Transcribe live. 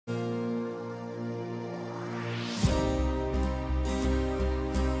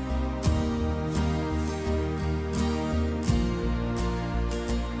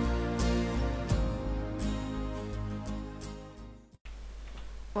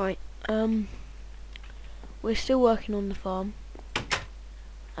Right, we're still working on the farm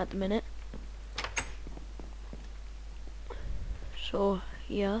at the minute. So,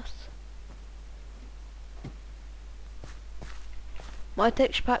 yes. My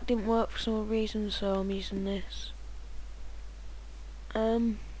texture pack didn't work for some reason, so I'm using this.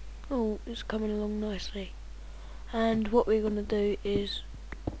 Oh, it's coming along nicely. And what we're gonna do is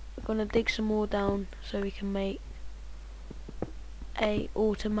we're gonna dig some more down so we can make a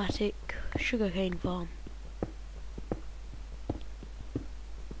automatic sugarcane farm.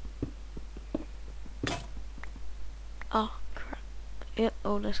 Ah, crap. Yep,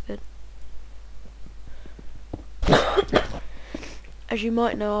 oh, that's good. As you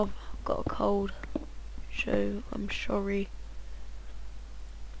might know, I've got a cold, so I'm sorry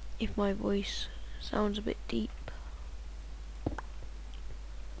if my voice sounds a bit deep.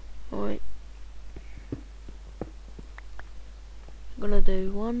 Alright. I'm gonna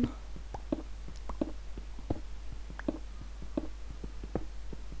do one.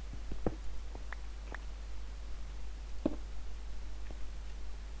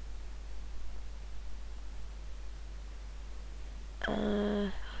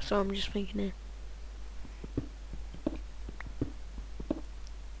 So I'm just thinking here.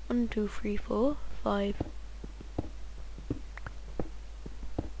 1, 2, 3, 4, 5.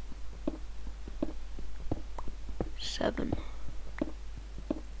 7.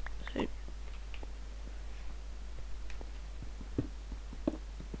 So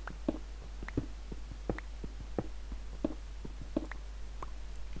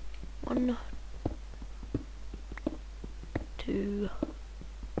 1, 2,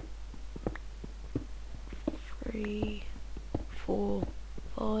 3, 4,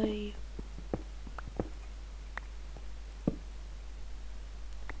 5.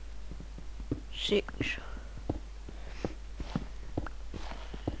 6,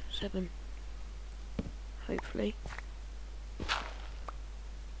 7. Hopefully.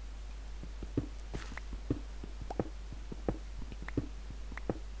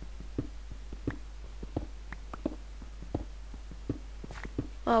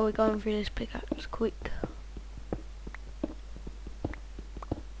 Oh, we're going through this pickaxe quick.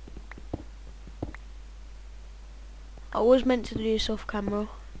 I was meant to do this off camera,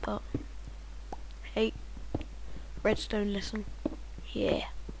 but hey, redstone lesson. Yeah.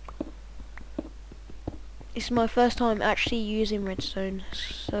 This is my first time actually using redstone,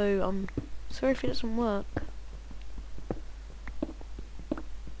 so I'm sorry if it doesn't work.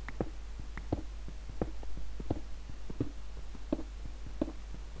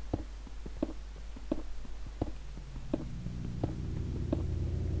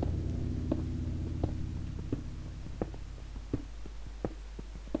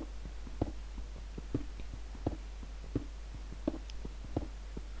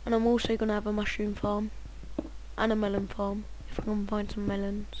 And I'm also going to have a mushroom farm and a melon farm if I can find some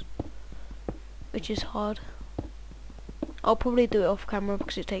melons, which is hard. I'll probably do it off camera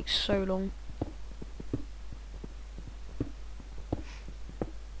because it takes so long.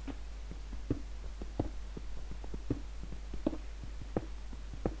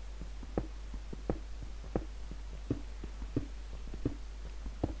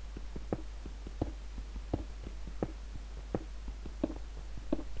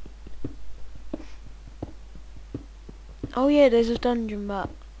 Oh yeah, there's a dungeon that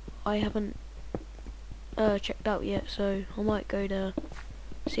I haven't checked out yet, so I might go there,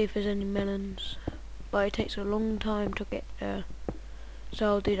 see if there's any melons, but it takes a long time to get there, so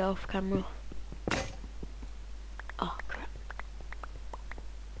I'll do that off camera. Oh crap.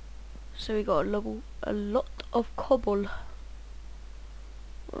 So we got a lot of cobble.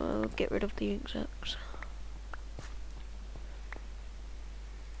 I'll get rid of the ink sacs.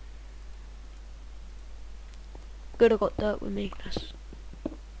 Good, I got dirt with me. That's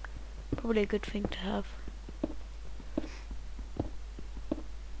probably a good thing to have.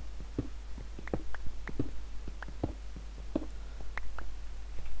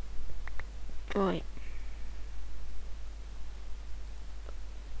 Right.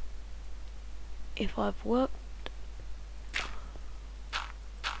 If I've worked,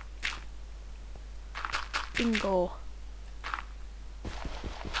 bingo.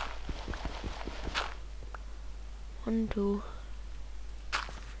 One, 2,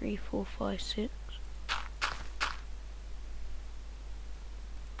 3, 4, 5, 6.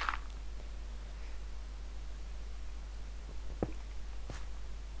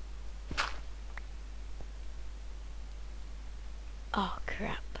 Oh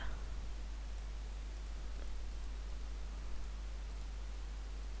crap.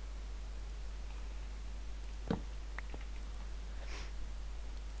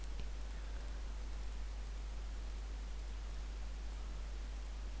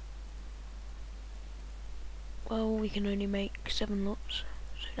 Well, we can only make 7 lots,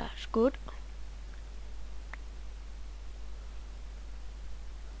 so that's good.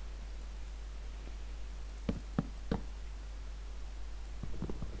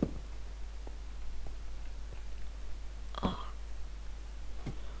 Oh.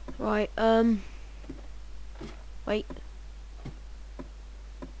 Right, wait.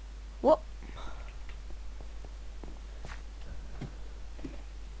 What?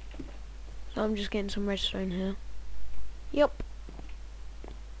 So I'm just getting some redstone here. Yep.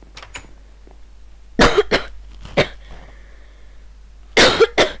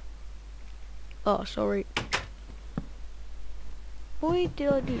 Oh, sorry. Why did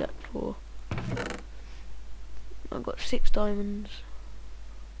I do that for? I got 6 diamonds.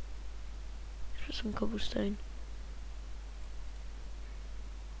 For some cobblestone.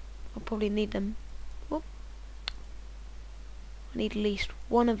 I'll probably need them. Whoop. I need at least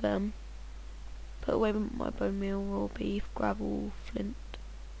 1 of them. Put away my bone meal, raw beef, gravel, flint.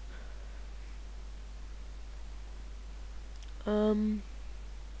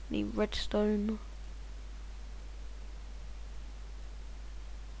 Need redstone.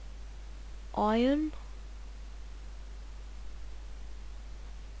 Iron.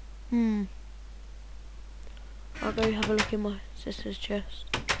 I'll go have a look in my sister's chest.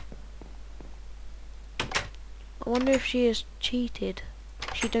 I wonder if she has cheated.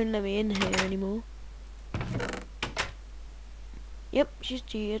 She don't let me in here anymore. Yep, she's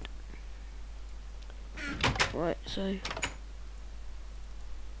cheated. Right, so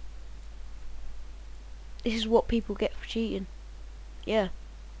this is what people get for cheating. Yeah.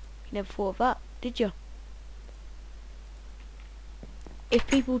 You never thought of that, did you? If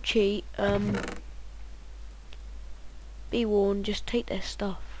people cheat, be warned, just take their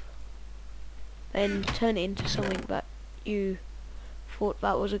stuff. Then turn it into something that you thought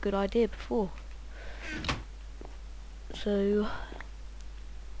that was a good idea before. So,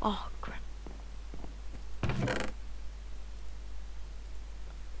 oh crap.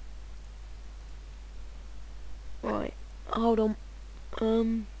 Right, hold on.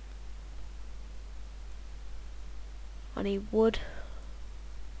 I need wood.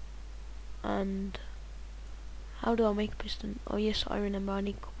 And how do I make a piston? Oh yes, I remember, I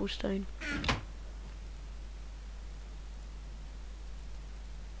need cobblestone.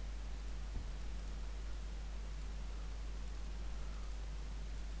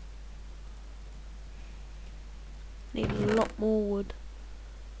 Need a lot more wood.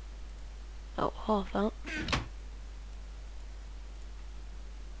 About half that.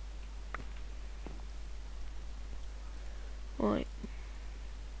 Right.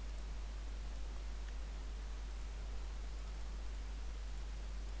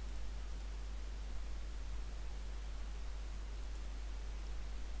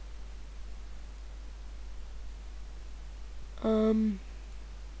 Um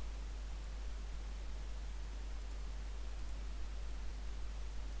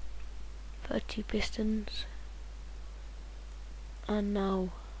 30 pistons. And now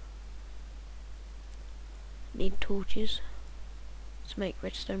need torches to make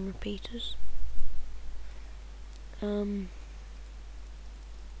redstone repeaters. Let's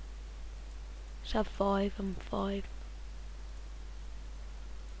have 5 and 5.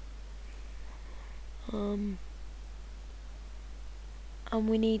 And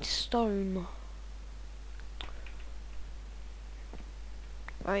we need stone.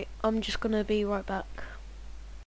 Right, I'm just gonna be right back.